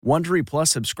Wondery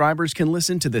Plus subscribers can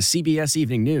listen to the CBS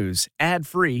Evening News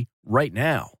ad-free right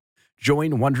now.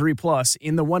 Join Wondery Plus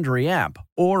in the Wondery app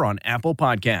or on Apple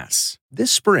Podcasts.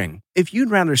 This spring, if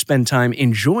you'd rather spend time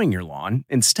enjoying your lawn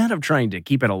instead of trying to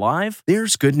keep it alive,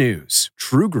 there's good news.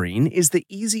 True Green is the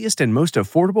easiest and most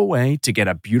affordable way to get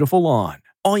a beautiful lawn.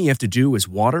 All you have to do is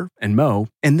water and mow,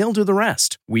 and they'll do the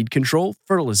rest. Weed control,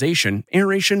 fertilization,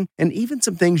 aeration, and even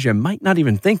some things you might not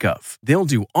even think of. They'll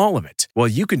do all of it, while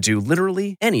you can do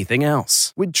literally anything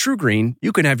else. With True Green,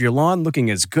 you can have your lawn looking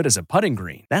as good as a putting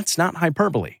green. That's not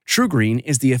hyperbole. True Green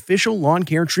is the official lawn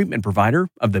care treatment provider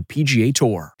of the PGA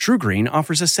Tour. True Green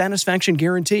offers a satisfaction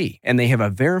guarantee, and they have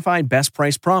a verified best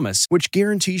price promise, which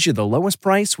guarantees you the lowest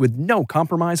price with no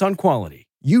compromise on quality.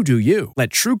 You do you. Let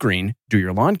True Green do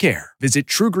your lawn care. Visit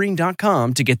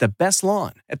truegreen.com to get the best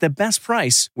lawn at the best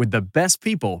price with the best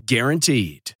people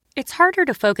guaranteed. It's harder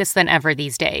to focus than ever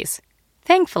these days.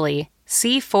 Thankfully,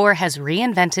 C4 has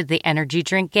reinvented the energy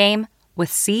drink game with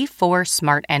C4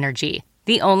 Smart Energy,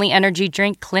 the only energy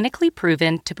drink clinically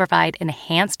proven to provide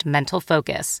enhanced mental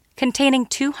focus, containing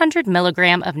 200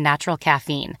 milligrams of natural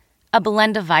caffeine, a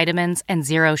blend of vitamins, and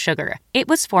zero sugar. It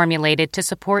was formulated to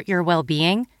support your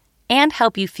well-being and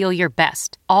help you feel your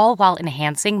best, all while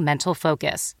enhancing mental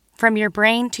focus. From your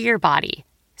brain to your body,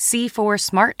 C4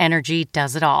 Smart Energy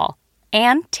does it all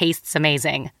and tastes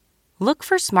amazing. Look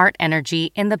for Smart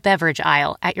Energy in the beverage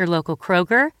aisle at your local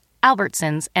Kroger,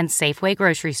 Albertsons, and Safeway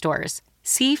grocery stores.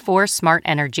 C4 Smart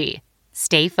Energy.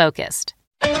 Stay focused.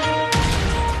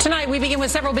 Tonight, we begin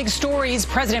with several big stories.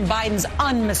 President Biden's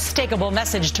unmistakable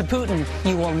message to Putin: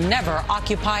 you will never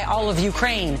occupy all of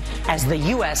Ukraine, as the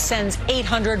U.S. sends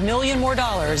 $800 million more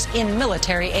in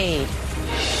military aid.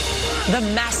 The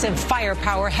massive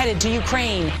firepower headed to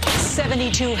Ukraine: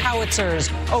 72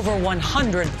 howitzers, over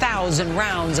 100,000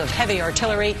 rounds of heavy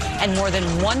artillery, and more than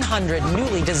 100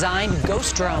 newly designed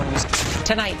ghost drones.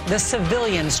 Tonight, the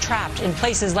civilians trapped in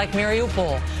places like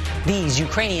Mariupol. These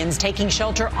Ukrainians taking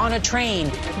shelter on a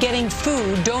train, getting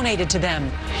food donated to them.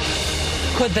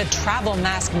 Could the travel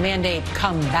mask mandate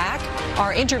come back?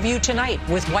 Our interview tonight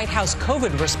with White House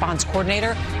COVID response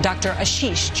coordinator, Dr.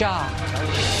 Ashish Jha.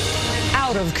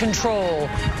 Out of control.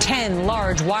 10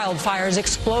 large wildfires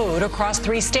explode across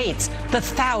 3 states, the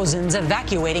thousands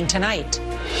evacuating tonight.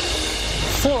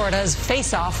 Florida's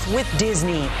face-off with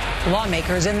Disney.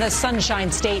 Lawmakers in the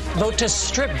Sunshine State vote to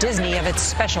strip Disney of its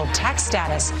special tax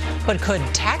status. But could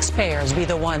taxpayers be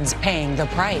the ones paying the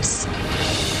price?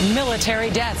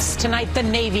 Military deaths. Tonight, the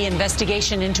Navy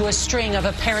investigation into a string of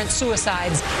apparent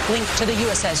suicides linked to the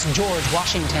USS George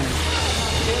Washington.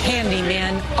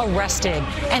 Handyman arrested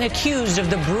and accused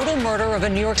of the brutal murder of a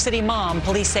New York City mom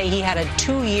police say he had a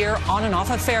 2-year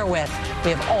on-and-off affair with. We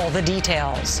have all the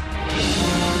details.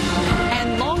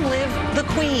 And long live the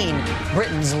Queen.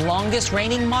 Britain's longest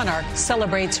reigning monarch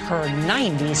celebrates her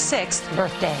 96th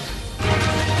birthday.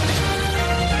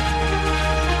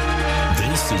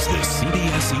 This is the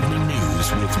CBS Evening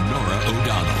News with Norah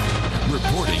O'Donnell,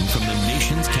 reporting from the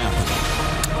nation's capital.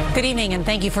 Good evening, and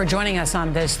thank you for joining us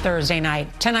on this Thursday night.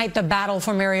 Tonight, the battle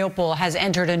for Mariupol has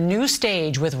entered a new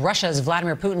stage, with Russia's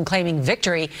Vladimir Putin claiming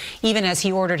victory, even as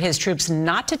he ordered his troops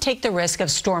not to take the risk of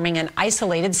storming an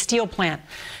isolated steel plant.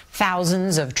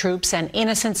 Thousands of troops and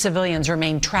innocent civilians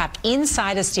remain trapped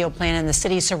inside a steel plant in the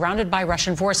city surrounded by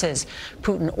Russian forces.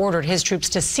 Putin ordered his troops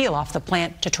to seal off the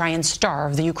plant to try and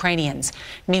starve the Ukrainians.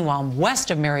 Meanwhile,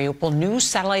 west of Mariupol, new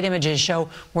satellite images show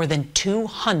more than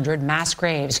 200 mass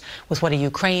graves, with what a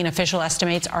Ukrainian official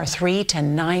estimates are 3,000 to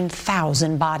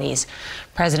 9,000 bodies.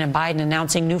 President Biden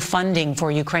announcing new funding for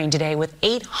Ukraine today with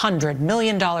 $800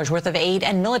 million worth of aid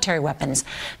and military weapons.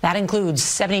 That includes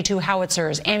 72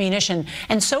 howitzers, ammunition,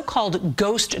 and so-called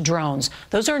ghost drones.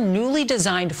 Those are newly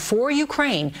designed for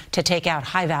Ukraine to take out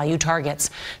high-value targets.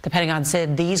 The Pentagon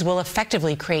said these will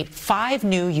effectively create 5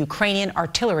 new Ukrainian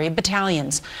artillery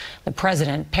battalions. The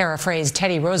president paraphrased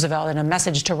Teddy Roosevelt in a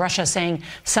message to Russia saying,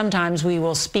 "Sometimes we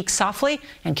will speak softly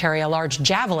and carry a large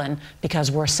javelin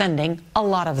because we're sending a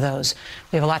lot of those."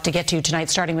 We have a lot to get to tonight,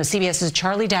 starting with CBS's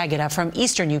Charlie D'Agata from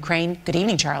eastern Ukraine. Good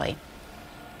evening, Charlie.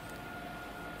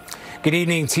 Good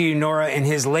evening to you, Norah. In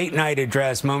his late-night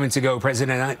address moments ago,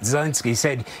 President Zelensky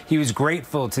said he was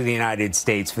grateful to the United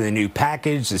States for the new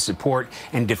package, the support,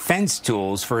 and defense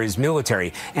tools for his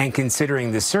military. And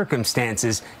considering the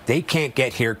circumstances, they can't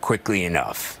get here quickly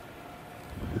enough.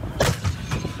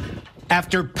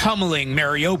 After pummeling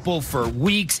Mariupol for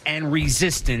weeks and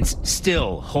resistance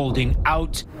still holding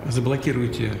out,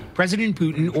 President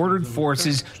Putin ordered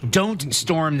forces don't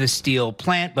storm the steel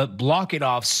plant, but block it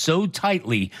off so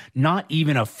tightly not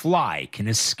even a fly can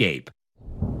escape.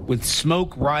 With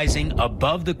smoke rising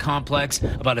above the complex,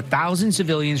 about 1,000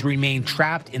 civilians remain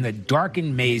trapped in the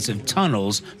darkened maze of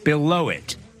tunnels below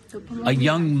it. A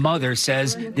young mother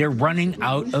says they're running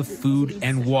out of food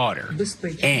and water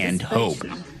and hope.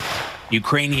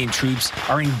 Ukrainian troops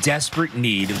are in desperate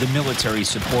need of the military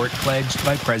support pledged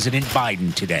by President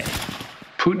Biden today.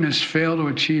 Putin has failed to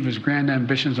achieve his grand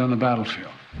ambitions on the battlefield.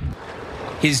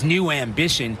 His new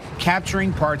ambition,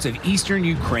 capturing parts of eastern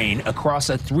Ukraine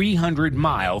across a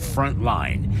 300-mile front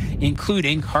line,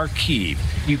 including Kharkiv,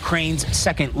 Ukraine's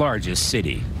second-largest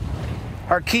city.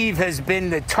 Kharkiv has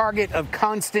been the target of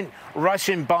constant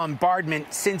Russian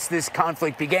bombardment since this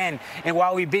conflict began. And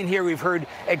while we've been here, we've heard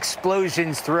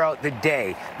explosions throughout the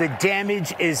day. The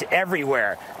damage is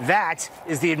everywhere. That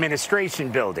is the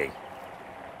administration building.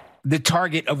 The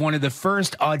target of one of the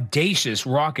first audacious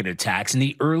rocket attacks in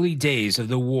the early days of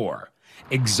the war.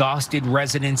 Exhausted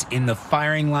residents in the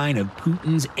firing line of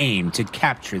Putin's aim to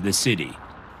capture the city.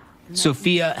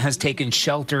 Sophia has taken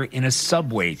shelter in a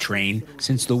subway train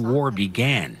since the war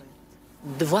began.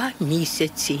 2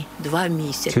 months.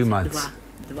 2 months.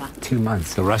 2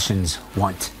 months. The Russians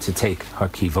want to take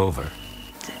Kharkiv over.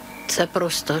 Це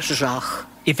просто жах.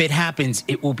 If it happens,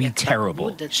 it will be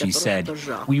terrible, she said.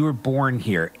 We were born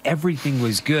here. Everything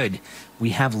was good.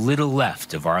 We have little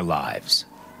left of our lives.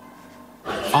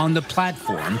 On the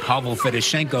platform, Pavel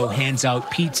Fedoshenko hands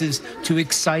out pizzas to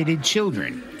excited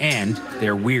children and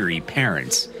their weary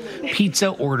parents. Pizza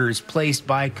orders placed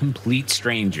by complete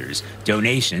strangers,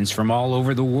 donations from all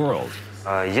over the world.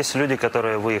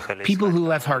 People who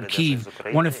left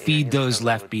Kharkiv want to feed those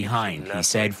left behind, he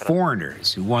said,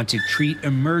 foreigners who want to treat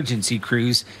emergency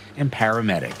crews and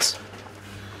paramedics.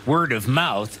 Word of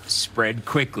mouth spread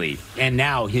quickly, and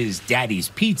now his Daddy's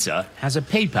Pizza has a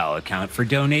PayPal account for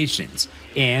donations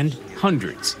and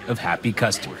hundreds of happy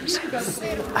customers.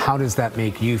 How does that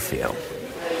make you feel?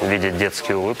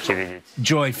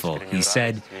 Joyful, he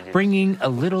said, bringing a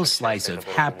little slice of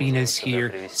happiness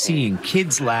here, seeing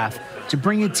kids laugh, to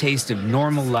bring a taste of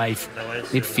normal life.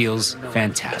 It feels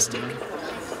fantastic.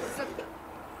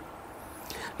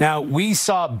 Now, we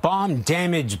saw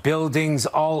bomb-damaged buildings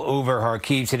all over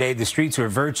Kharkiv today. The streets were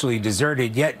virtually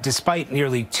deserted, yet despite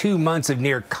nearly 2 months of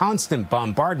near-constant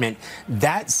bombardment,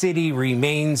 that city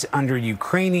remains under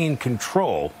Ukrainian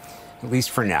control, at least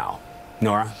for now.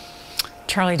 Norah?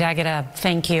 Charlie Daggett,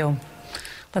 thank you.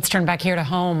 Let's turn back here to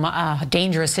home. A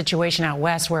dangerous situation out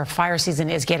west where fire season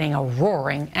is getting a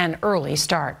roaring and early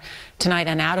start. Tonight,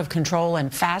 an out-of-control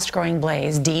and fast-growing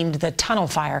blaze deemed the tunnel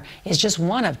fire is just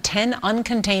one of 10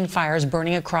 uncontained fires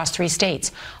burning across 3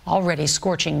 states, already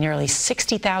scorching nearly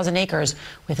 60,000 acres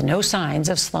with no signs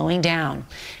of slowing down.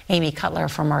 Amy Cutler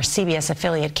from our CBS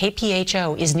affiliate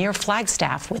KPHO is near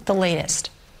Flagstaff with the latest.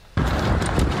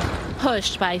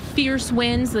 Pushed by fierce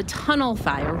winds, the tunnel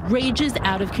fire rages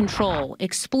out of control,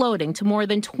 exploding to more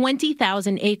than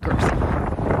 20,000 acres.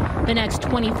 The next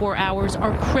 24 hours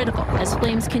are critical as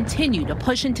flames continue to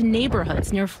push into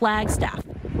neighborhoods near Flagstaff.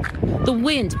 The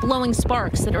wind blowing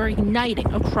sparks that are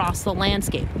igniting across the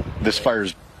landscape. This fire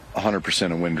is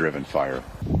 100% a wind-driven fire.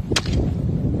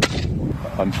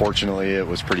 Unfortunately, it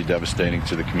was pretty devastating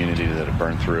to the community that it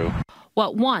burned through.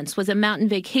 What once was a mountain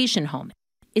vacation home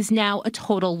is now a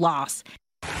total loss.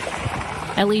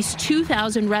 At least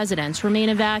 2,000 residents remain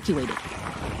evacuated.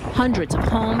 Hundreds of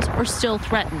homes are still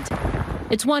threatened.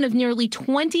 It's one of nearly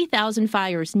 20,000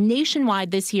 fires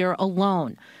nationwide this year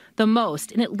alone, the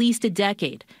most in at least a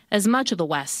decade, as much of the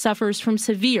West suffers from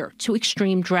severe to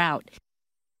extreme drought.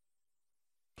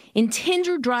 In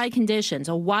tinder-dry conditions,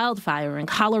 a wildfire in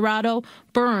Colorado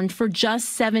burned for just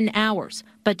 7 hours,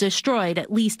 but destroyed at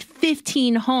least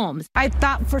 15 homes. I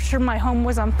thought for sure my home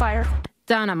was on fire.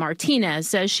 Donna Martinez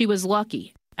says she was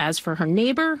lucky. As for her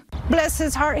neighbor, bless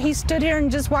his heart, he stood here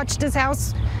and just watched his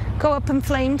house go up in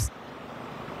flames.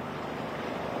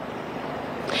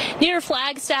 Near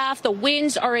Flagstaff, the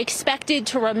winds are expected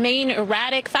to remain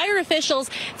erratic. Fire officials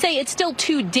say it's still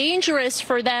too dangerous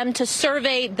for them to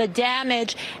survey the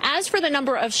damage. As for the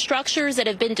number of structures that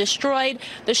have been destroyed,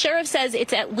 the sheriff says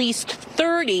it's at least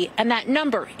 30, and that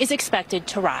number is expected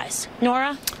to rise.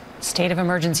 Norah? State of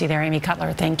emergency there, Amy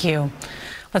Cutler. Thank you.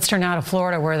 Let's turn now to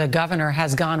Florida, where the governor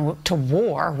has gone to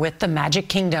war with the Magic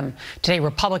Kingdom. Today,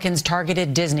 Republicans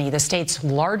targeted Disney, the state's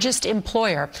largest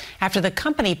employer, after the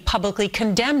company publicly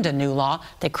condemned a new law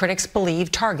that critics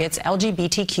believe targets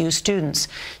LGBTQ students.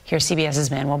 Here's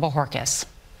CBS's Manuel Bojorquez.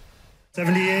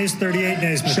 70 yeas, 38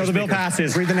 nays. Show the bill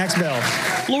passes. Read the next bill.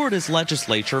 Florida's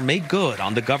legislature made good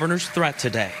on the governor's threat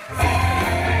today.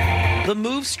 The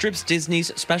move strips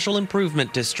Disney's Special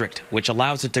Improvement District, which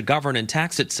allows it to govern and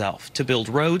tax itself, to build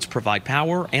roads, provide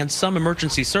power, and some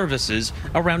emergency services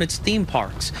around its theme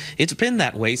parks. It's been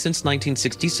that way since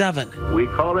 1967. We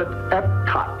call it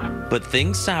Epcot. But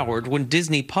things soured when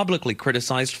Disney publicly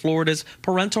criticized Florida's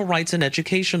parental rights and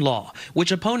education law,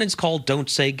 which opponents call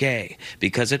Don't Say Gay,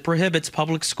 because it prohibits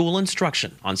public school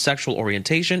instruction on sexual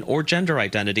orientation or gender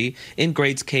identity in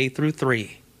grades K through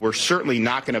 3. We're certainly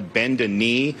not going to bend a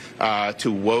knee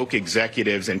to woke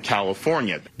executives in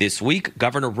California. This week,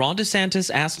 Governor Ron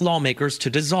DeSantis asked lawmakers to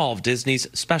dissolve Disney's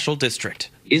special district.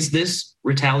 Is this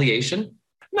retaliation?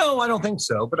 No, I don't think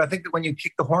so. But I think that when you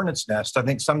kick the hornet's nest, I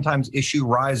think sometimes issues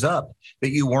rise up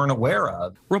that you weren't aware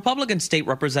of. Republican State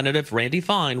Representative Randy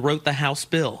Fine wrote the House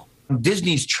bill.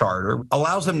 Disney's charter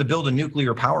allows them to build a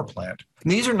nuclear power plant.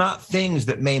 And these are not things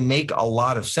that may make a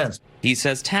lot of sense. He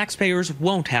says taxpayers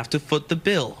won't have to foot the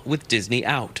bill with Disney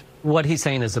out. What he's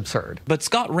saying is absurd. But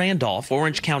Scott Randolph,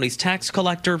 Orange County's tax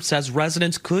collector, says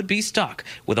residents could be stuck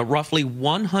with a roughly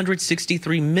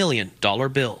 $163 million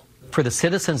bill. For the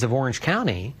citizens of Orange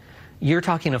County, you're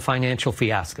talking a financial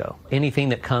fiasco. Anything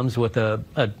that comes with a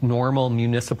normal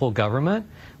municipal government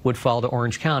would fall to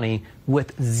Orange County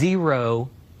with zero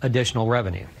additional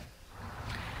revenue.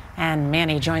 And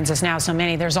Manny joins us now. So,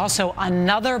 Manny, there's also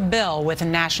another bill with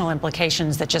national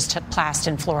implications that just passed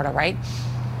in Florida, right?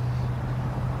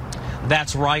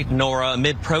 That's right, Nora.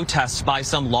 Amid protests by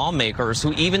some lawmakers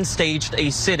who even staged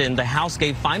a sit-in, the House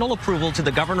gave final approval to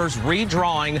the governor's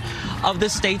redrawing of the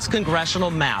state's congressional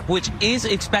map, which is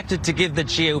expected to give the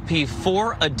GOP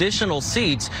 4 additional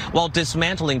seats while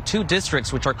dismantling 2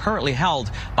 districts which are currently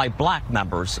held by black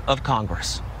members of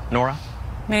Congress. Nora?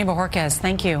 Manny Bojorquez,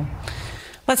 thank you.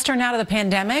 Let's turn now to the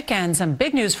pandemic and some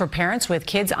big news for parents with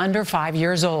kids under 5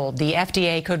 years old. The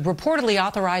FDA could reportedly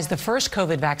authorize the first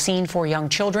COVID vaccine for young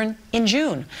children in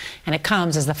June. And it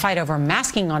comes as the fight over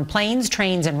masking on planes,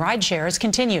 trains, and ride shares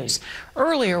continues.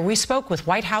 Earlier, we spoke with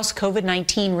White House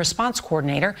COVID-19 response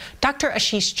coordinator, Dr.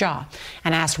 Ashish Jha,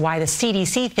 and asked why the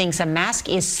CDC thinks a mask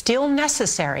is still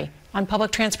necessary on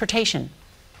public transportation.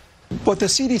 What the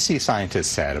CDC scientists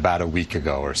said about a week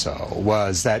ago or so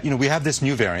was that, we have this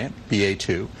new variant,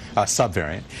 BA2,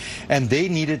 subvariant, and they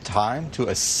needed time to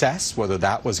assess whether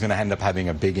that was going to end up having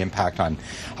a big impact on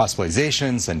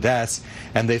hospitalizations and deaths,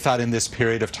 and they thought in this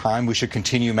period of time we should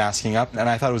continue masking up, and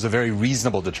I thought it was a very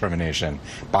reasonable determination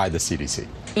by the CDC.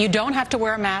 You don't have to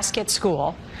wear a mask at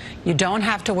school. You don't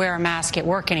have to wear a mask at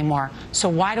work anymore. So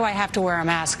why do I have to wear a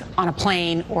mask on a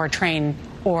plane or a train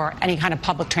or any kind of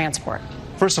public transport?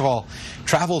 First of all,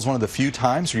 travel is one of the few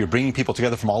times where you're bringing people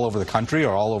together from all over the country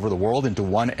or all over the world into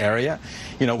one area.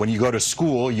 When you go to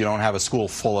school, you don't have a school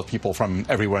full of people from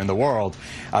everywhere in the world.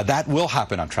 That will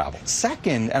happen on travel.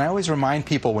 Second, and I always remind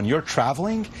people, when you're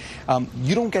traveling,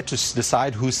 you don't get to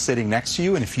decide who's sitting next to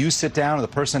you. And if you sit down and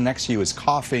the person next to you is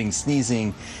coughing,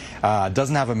 sneezing,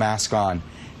 doesn't have a mask on,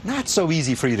 not so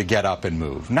easy for you to get up and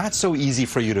move. Not so easy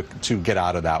for you to get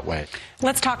out of that way.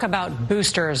 Let's talk about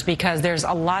boosters, because there's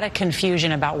a lot of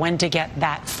confusion about when to get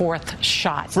that 4th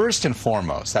shot. First and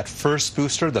foremost, that first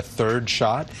booster, the 3rd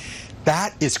shot,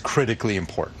 that is critically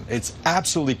important. It's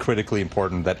absolutely critically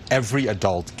important that every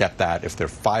adult get that if they're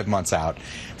 5 months out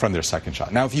from their 2nd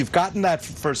shot. Now, if you've gotten that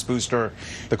first booster,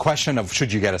 the question of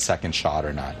should you get a 2nd shot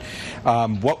or not.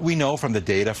 What we know from the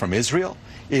data from Israel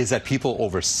is that people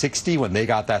over 60, when they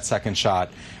got that 2nd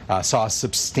shot, saw a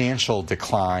substantial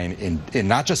decline in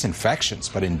not just infections,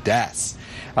 but in deaths.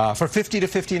 For 50 to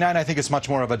 59, I think it's much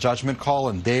more of a judgment call,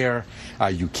 and there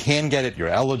you can get it, you're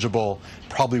eligible,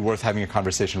 probably worth having a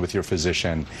conversation with your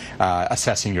physician,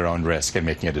 assessing your own risk and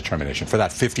making a determination for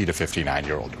that 50 to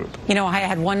 59-year-old group. I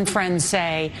had one friend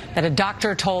say that a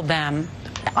doctor told them,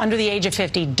 under the age of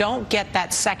 50, don't get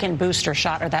that 2nd booster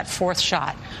shot or that 4th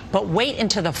shot, but wait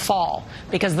into the fall,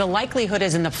 because the likelihood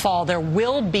is in the fall there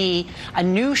will be a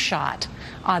new shot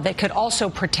that could also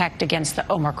protect against the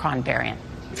Omicron variant.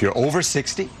 If you're over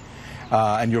 60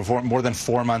 and you're more than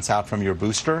 4 months out from your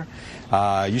booster,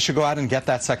 you should go out and get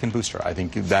that 2nd booster. I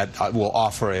think that will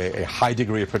offer a high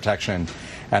degree of protection,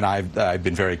 and I've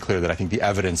been very clear that I think the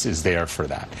evidence is there for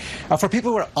that. For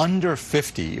people who are under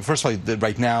 50, first of all,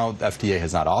 right now the FDA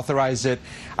has not authorized it.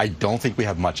 I don't think we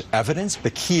have much evidence.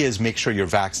 The key is make sure you're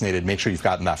vaccinated, make sure you've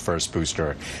gotten that first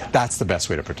booster. That's the best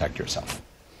way to protect yourself.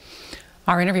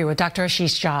 Our interview with Dr.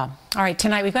 Ashish Jha. All right,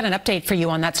 tonight we've got an update for you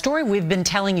on that story we've been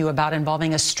telling you about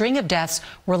involving a string of deaths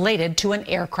related to an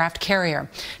aircraft carrier.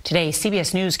 Today,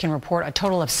 CBS News can report a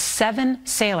total of 7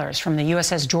 sailors from the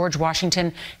USS George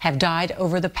Washington have died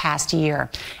over the past year.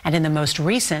 And in the most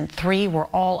recent, 3 were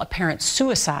all apparent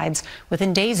suicides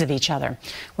within days of each other.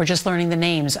 We're just learning the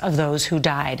names of those who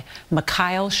died: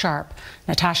 Mikhail Sharp,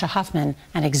 Natasha Huffman,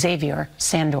 and Xavier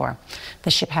Sandor.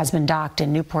 The ship has been docked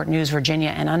in Newport News,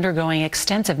 Virginia, and undergoing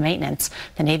extensive maintenance.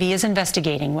 The Navy is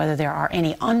investigating whether there are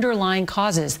any underlying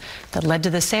causes that led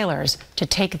to the sailors to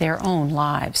take their own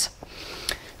lives.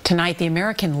 Tonight, the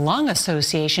American Lung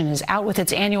Association is out with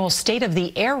its annual State of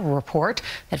the Air report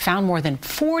that found more than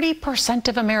 40%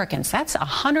 of Americans, that's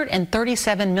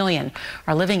 137 million,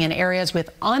 are living in areas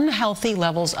with unhealthy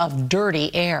levels of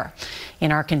dirty air.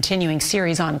 In our continuing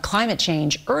series on climate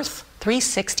change, Earth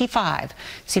 365,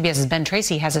 CBS's Ben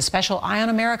Tracy has a special Eye on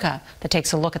America that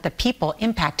takes a look at the people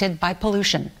impacted by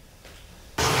pollution.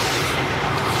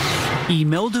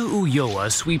 Imelda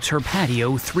Ulloa sweeps her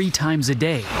patio 3 times a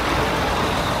day.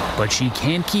 But she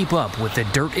can't keep up with the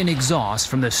dirt and exhaust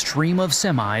from the stream of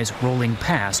semis rolling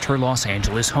past her Los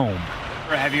Angeles home.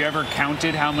 Have you ever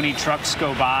counted how many trucks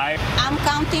go by? I'm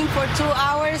counting for 2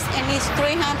 hours, and it's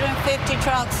 350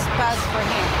 trucks pass for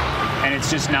here. And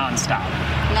it's just nonstop?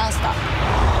 Nonstop.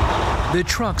 The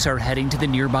trucks are heading to the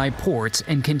nearby ports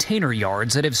and container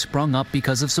yards that have sprung up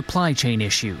because of supply chain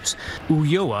issues.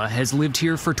 Ulloa has lived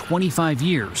here for 25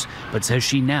 years, but says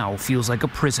she now feels like a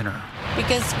prisoner.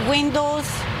 Because windows,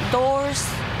 doors,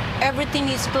 everything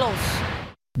is closed.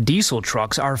 Diesel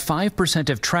trucks are 5%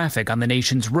 of traffic on the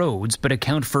nation's roads, but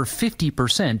account for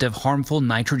 50% of harmful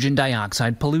nitrogen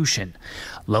dioxide pollution.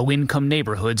 Low-income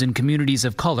neighborhoods and communities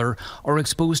of color are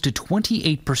exposed to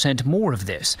 28% more of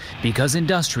this because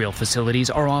industrial facilities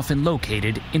are often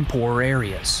located in poorer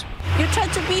areas. You try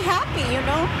to be happy, you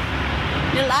know.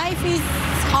 Your life is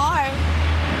hard,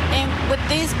 and with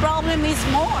this problem is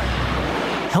more.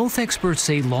 Health experts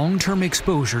say long-term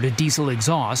exposure to diesel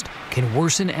exhaust can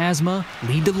worsen asthma,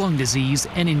 lead to lung disease,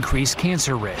 and increase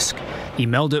cancer risk.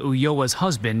 Imelda Ulloa's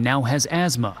husband now has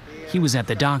asthma. He was at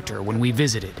the doctor when we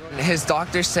visited. His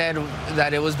doctor said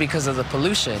that it was because of the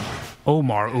pollution.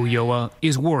 Omar Ulloa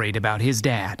is worried about his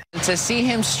dad. To see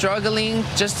him struggling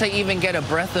just to even get a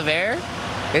breath of air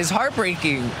is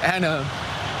heartbreaking, and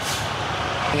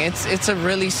it's a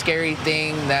really scary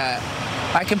thing that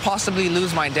I can possibly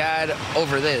lose my dad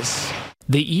over this.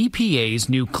 The EPA's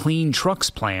new Clean Trucks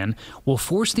plan will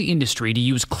force the industry to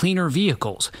use cleaner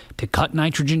vehicles to cut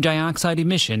nitrogen dioxide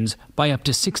emissions by up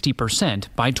to 60%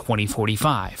 by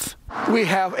 2045. We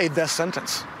have a death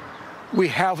sentence. We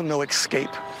have no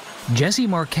escape. Jesse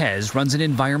Marquez runs an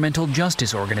environmental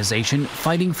justice organization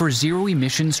fighting for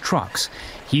zero-emissions trucks.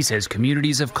 He says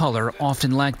communities of color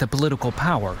often lack the political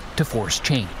power to force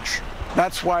change.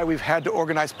 That's why we've had to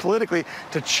organize politically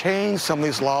to change some of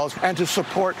these laws and to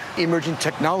support emerging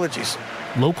technologies.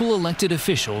 Local elected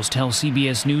officials tell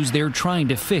CBS News they're trying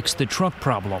to fix the truck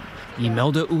problem.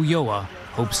 Imelda Ulloa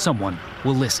hopes someone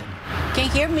will listen. Can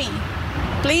you hear me?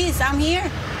 Please, I'm here.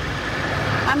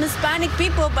 I'm Hispanic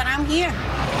people, but I'm here.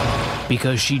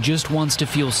 Because she just wants to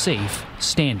feel safe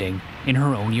standing in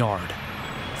her own yard.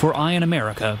 For Eye on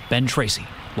America, Ben Tracy,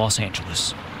 Los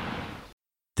Angeles.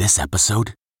 This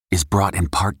episode is brought in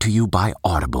part to you by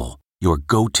Audible, your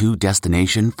go-to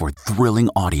destination for thrilling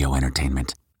audio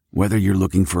entertainment. Whether you're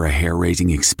looking for a hair-raising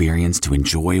experience to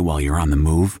enjoy while you're on the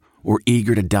move or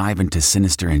eager to dive into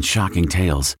sinister and shocking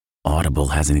tales, Audible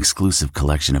has an exclusive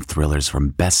collection of thrillers from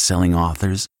best-selling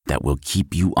authors that will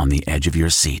keep you on the edge of your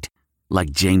seat.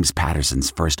 Like James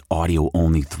Patterson's first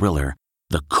audio-only thriller,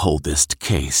 The Coldest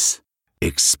Case.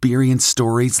 Experience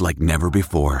stories like never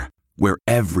before, where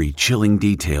every chilling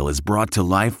detail is brought to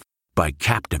life by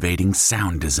captivating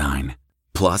sound design.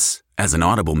 Plus, as an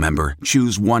Audible member,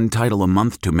 choose one title a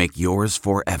month to make yours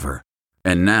forever.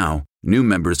 And now, new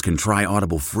members can try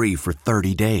Audible free for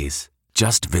 30 days.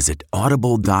 Just visit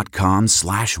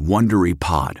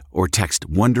audible.com/WonderyPod or text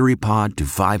WonderyPod to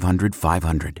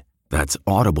 500-500. That's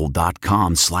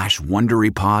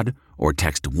audible.com/WonderyPod or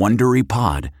text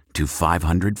WonderyPod to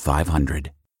 500-500.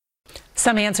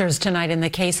 Some answers tonight in the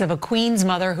case of a Queens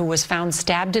mother who was found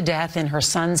stabbed to death in her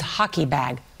son's hockey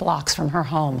bag blocks from her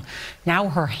home. Now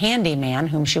her handyman,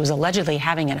 whom she was allegedly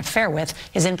having an affair with,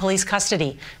 is in police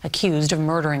custody, accused of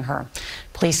murdering her.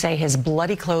 Police say his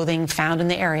bloody clothing found in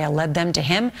the area led them to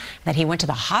him, and that he went to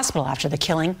the hospital after the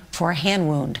killing for a hand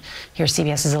wound. Here's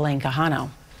CBS's Elaine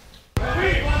Cajano.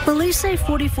 Police say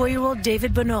 44-year-old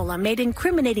David Bonola made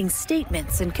incriminating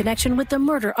statements in connection with the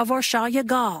murder of Arshia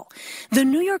Yagal, the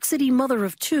New York City mother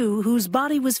of two whose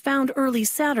body was found early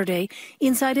Saturday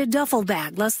inside a duffel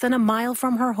bag less than a mile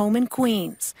from her home in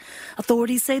Queens.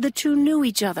 Authorities say the two knew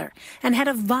each other and had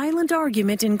a violent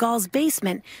argument in Gal's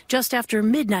basement just after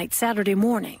midnight Saturday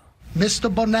morning.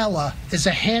 Mr. Bonella is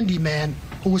a handyman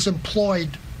who was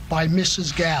employed by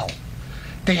Mrs. Gal.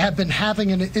 They have been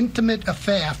having an intimate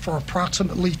affair for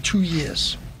approximately 2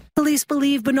 years. Police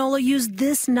believe Bonola used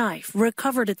this knife,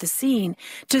 recovered at the scene,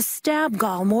 to stab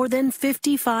Gal more than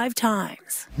 55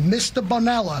 times. Mr.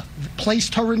 Bonella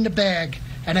placed her in the bag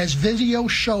and, as video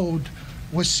showed,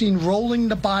 was seen rolling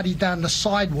the body down the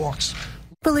sidewalks.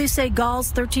 Police say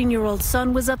Gal's 13-year-old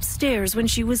son was upstairs when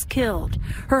she was killed.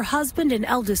 Her husband and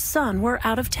eldest son were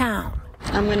out of town.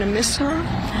 I'm going to miss her.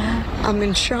 I'm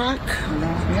in shock.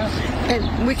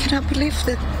 And we cannot believe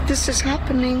that this is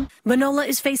happening. Bonola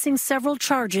is facing several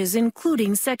charges,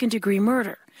 including second-degree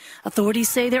murder. Authorities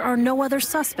say there are no other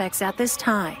suspects at this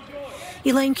time.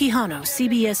 Elaine Quijano,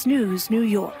 CBS News, New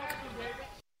York.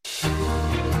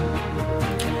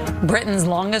 Britain's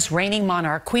longest reigning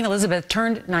monarch, Queen Elizabeth,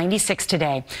 turned 96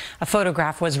 today. A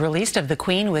photograph was released of the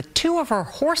Queen with two of her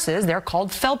horses. They're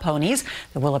called fell ponies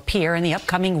that will appear in the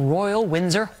upcoming Royal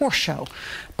Windsor Horse Show.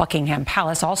 Buckingham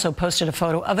Palace also posted a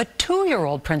photo of a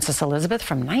 2-year-old Princess Elizabeth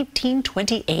from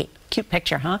 1928. Cute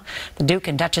picture, huh? The Duke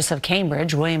and Duchess of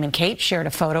Cambridge, William and Kate, shared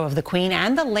a photo of the Queen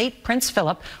and the late Prince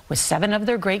Philip with 7 of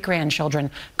their great-grandchildren,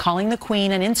 calling the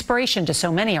Queen an inspiration to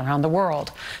so many around the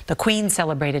world. The Queen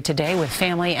celebrated today with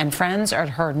family and friends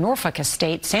at her Norfolk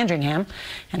estate, Sandringham,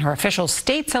 and her official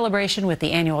state celebration with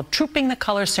the annual Trooping the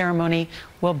Colours ceremony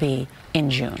will be in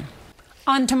June.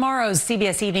 On tomorrow's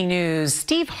CBS Evening News,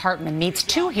 Steve Hartman meets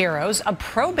 2 heroes, a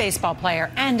pro baseball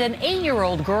player and an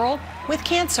 8-year-old girl with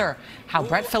cancer. How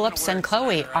Brett Phillips and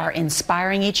Chloe are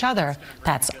inspiring each other.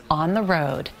 That's on the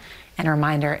road. And a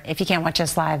reminder, if you can't watch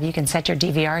us live, you can set your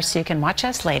DVR so you can watch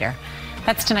us later.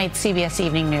 That's tonight's CBS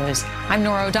Evening News. I'm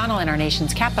Norah O'Donnell in our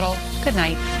nation's capital. Good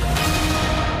night.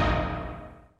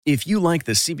 If you like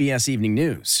the CBS Evening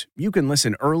News, you can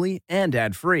listen early and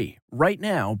ad-free right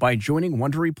now by joining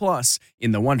Wondery Plus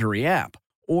in the Wondery app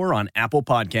or on Apple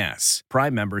Podcasts.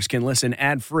 Prime members can listen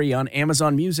ad-free on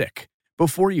Amazon Music.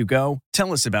 Before you go,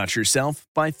 tell us about yourself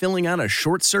by filling out a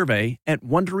short survey at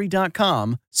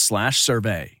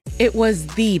Wondery.com/survey. It was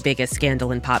the biggest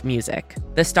scandal in pop music.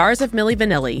 The stars of Milli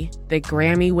Vanilli, the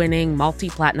Grammy-winning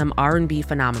multi-platinum R&B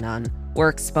phenomenon, were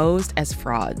exposed as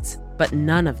frauds. But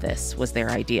none of this was their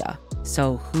idea.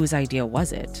 So whose idea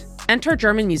was it? Enter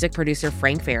German music producer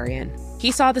Frank Farian.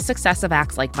 He saw the success of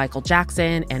acts like Michael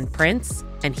Jackson and Prince,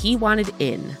 and he wanted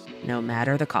in, no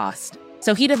matter the cost.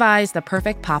 So he devised the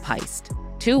perfect pop heist.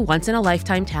 2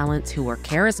 once-in-a-lifetime talents who were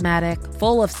charismatic,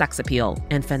 full of sex appeal,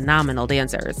 and phenomenal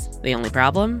dancers. The only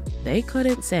problem? They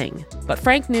couldn't sing. But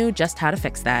Frank knew just how to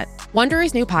fix that.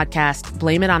 Wondery's new podcast,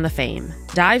 Blame It on the Fame,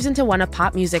 dives into one of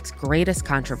pop music's greatest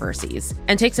controversies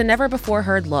and takes a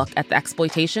never-before-heard look at the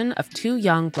exploitation of 2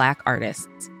 young Black artists.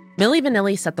 Milli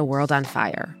Vanilli set the world on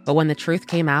fire, but when the truth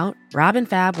came out, Rob and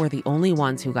Fab were the only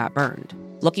ones who got burned.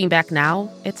 Looking back now,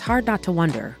 it's hard not to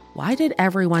wonder, why did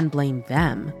everyone blame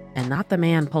them and not the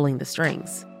man pulling the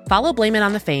strings? Follow Blame It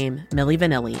on the Fame, Milli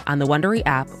Vanilli, on the Wondery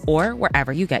app or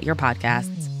wherever you get your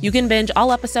podcasts. You can binge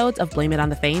all episodes of Blame It on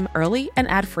the Fame early and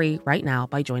ad-free right now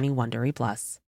by joining Wondery Plus.